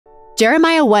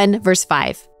Jeremiah 1, verse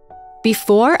 5.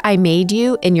 Before I made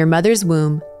you in your mother's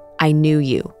womb, I knew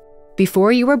you.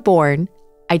 Before you were born,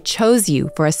 I chose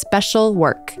you for a special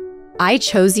work. I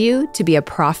chose you to be a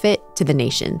prophet to the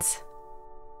nations.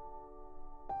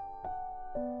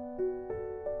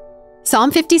 Psalm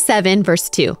 57, verse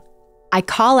 2. I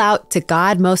call out to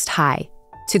God Most High,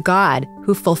 to God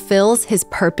who fulfills his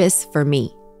purpose for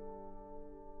me.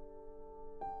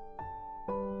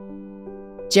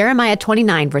 Jeremiah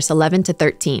 29, verse 11 to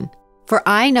 13. For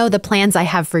I know the plans I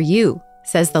have for you,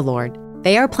 says the Lord.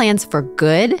 They are plans for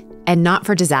good and not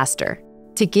for disaster,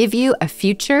 to give you a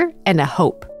future and a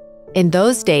hope. In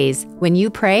those days, when you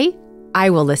pray, I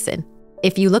will listen.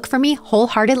 If you look for me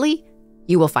wholeheartedly,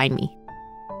 you will find me.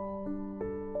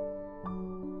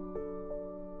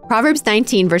 Proverbs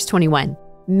 19, verse 21.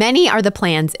 Many are the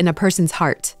plans in a person's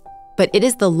heart, but it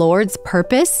is the Lord's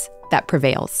purpose that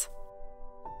prevails.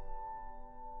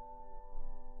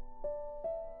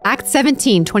 Acts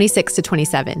 17, 26 to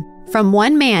 27. From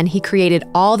one man he created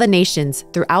all the nations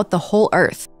throughout the whole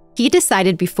earth. He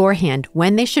decided beforehand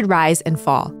when they should rise and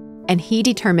fall, and he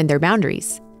determined their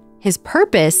boundaries. His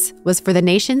purpose was for the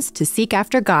nations to seek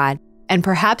after God and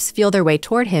perhaps feel their way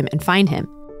toward him and find him,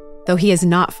 though he is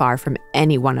not far from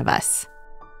any one of us.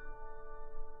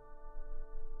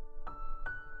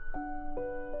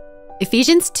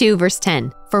 Ephesians 2, verse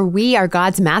 10. For we are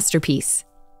God's masterpiece.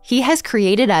 He has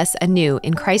created us anew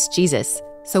in Christ Jesus,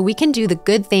 so we can do the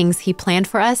good things he planned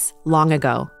for us long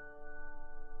ago.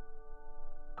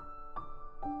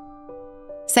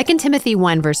 2 Timothy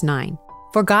 1, verse 9.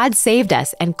 For God saved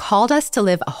us and called us to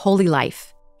live a holy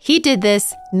life. He did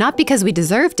this not because we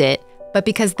deserved it, but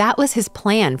because that was his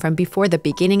plan from before the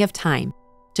beginning of time,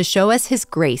 to show us his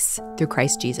grace through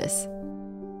Christ Jesus.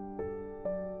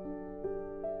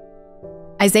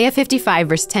 Isaiah 55,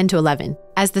 verse 10 to 11.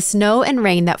 As the snow and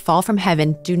rain that fall from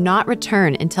heaven do not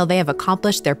return until they have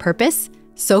accomplished their purpose,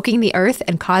 soaking the earth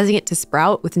and causing it to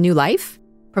sprout with new life,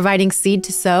 providing seed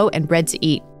to sow and bread to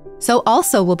eat, so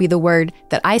also will be the word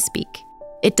that I speak.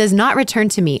 It does not return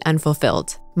to me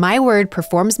unfulfilled. My word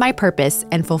performs my purpose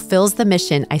and fulfills the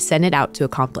mission I sent it out to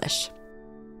accomplish.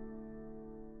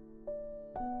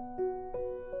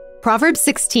 Proverbs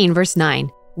 16, verse 9.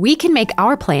 We can make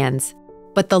our plans,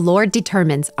 but the Lord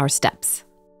determines our steps.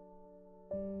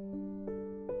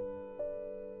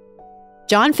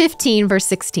 John 15, verse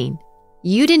 16.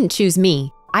 You didn't choose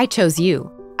me, I chose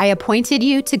you. I appointed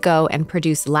you to go and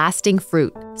produce lasting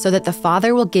fruit, so that the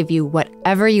Father will give you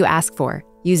whatever you ask for,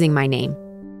 using my name.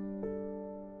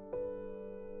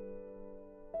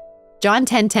 John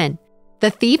 10:10. The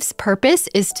thief's purpose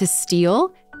is to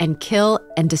steal and kill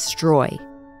and destroy.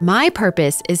 My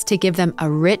purpose is to give them a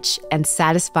rich and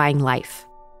satisfying life.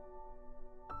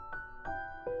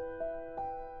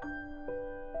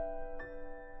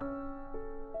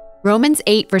 Romans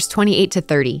 8, verse 28 to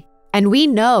 30. And we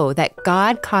know that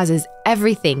God causes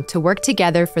everything to work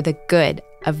together for the good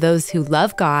of those who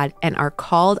love God and are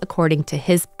called according to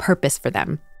his purpose for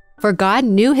them. For God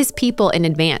knew his people in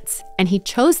advance, and he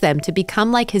chose them to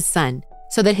become like his son,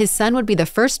 so that his son would be the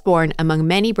firstborn among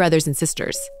many brothers and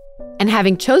sisters. And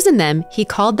having chosen them, he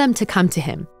called them to come to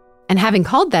him. And having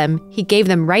called them, he gave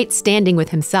them right standing with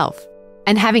himself.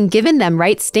 And having given them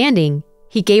right standing,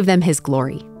 he gave them his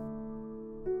glory.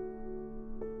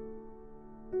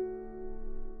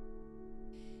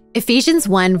 Ephesians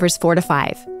 1, verse 4 to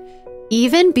 5.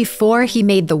 Even before he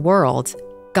made the world,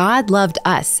 God loved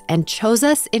us and chose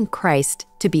us in Christ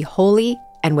to be holy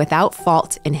and without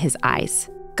fault in his eyes.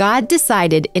 God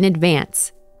decided in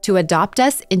advance to adopt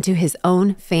us into his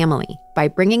own family by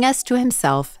bringing us to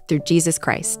himself through Jesus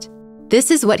Christ. This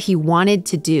is what he wanted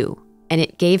to do, and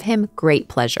it gave him great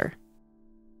pleasure.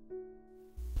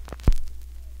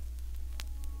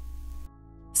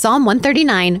 Psalm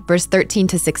 139, verse 13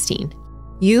 to 16.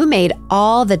 You made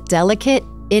all the delicate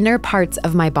inner parts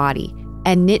of my body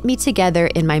and knit me together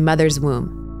in my mother's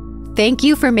womb. Thank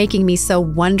you for making me so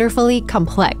wonderfully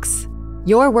complex.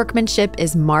 Your workmanship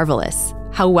is marvelous.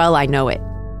 How well I know it.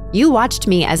 You watched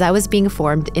me as I was being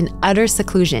formed in utter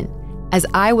seclusion, as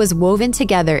I was woven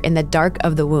together in the dark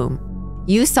of the womb.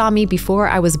 You saw me before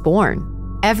I was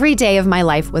born. Every day of my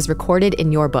life was recorded in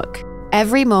your book.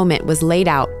 Every moment was laid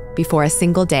out before a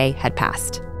single day had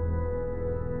passed.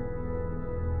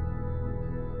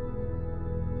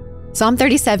 Psalm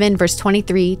 37, verse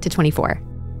 23 to 24.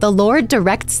 The Lord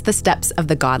directs the steps of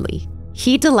the godly.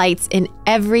 He delights in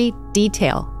every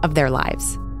detail of their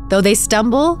lives. Though they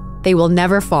stumble, they will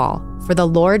never fall, for the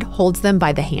Lord holds them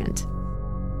by the hand.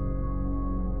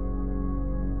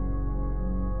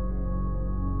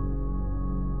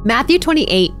 Matthew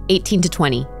 28, 18 to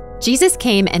 20. Jesus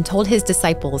came and told his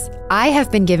disciples, "I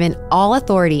have been given all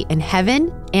authority in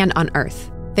heaven and on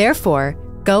earth. Therefore,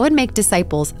 go and make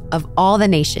disciples of all the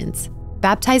nations,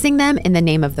 baptizing them in the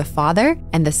name of the Father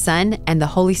and the Son and the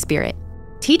Holy Spirit.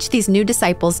 Teach these new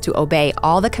disciples to obey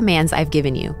all the commands I've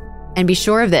given you. And be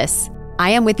sure of this, I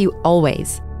am with you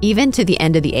always, even to the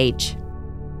end of the age."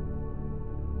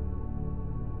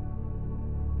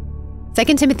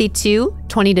 2 Timothy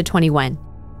 2:20-21.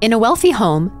 In a wealthy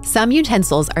home, some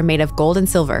utensils are made of gold and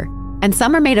silver, and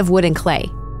some are made of wood and clay.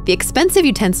 The expensive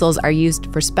utensils are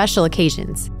used for special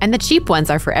occasions, and the cheap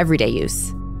ones are for everyday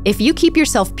use. If you keep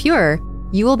yourself pure,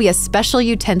 you will be a special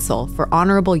utensil for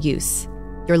honorable use.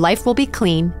 Your life will be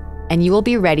clean, and you will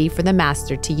be ready for the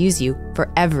Master to use you for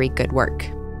every good work.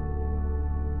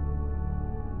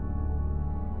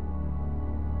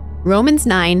 Romans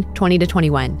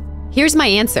 9:20-21. Here's my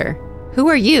answer. Who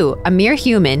are you, a mere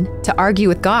human, to argue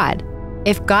with God?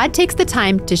 If God takes the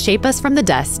time to shape us from the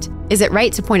dust, is it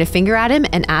right to point a finger at him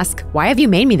and ask, "Why have you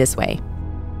made me this way?"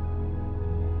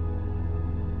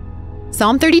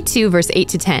 Psalm 32, verse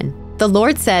 8-10. The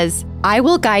Lord says, "I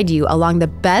will guide you along the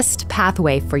best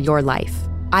pathway for your life.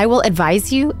 I will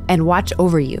advise you and watch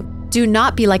over you. Do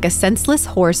not be like a senseless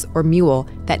horse or mule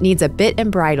that needs a bit and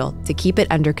bridle to keep it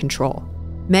under control.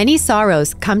 Many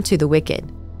sorrows come to the wicked,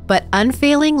 but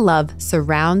unfailing love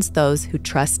surrounds those who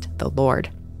trust the Lord."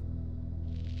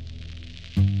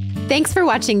 Thanks for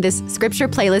watching this scripture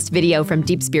playlist video from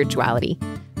Deep Spirituality.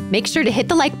 Make sure to hit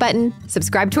the like button,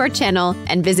 subscribe to our channel,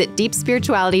 and visit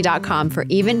deepspirituality.com for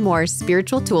even more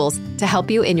spiritual tools to help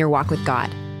you in your walk with God.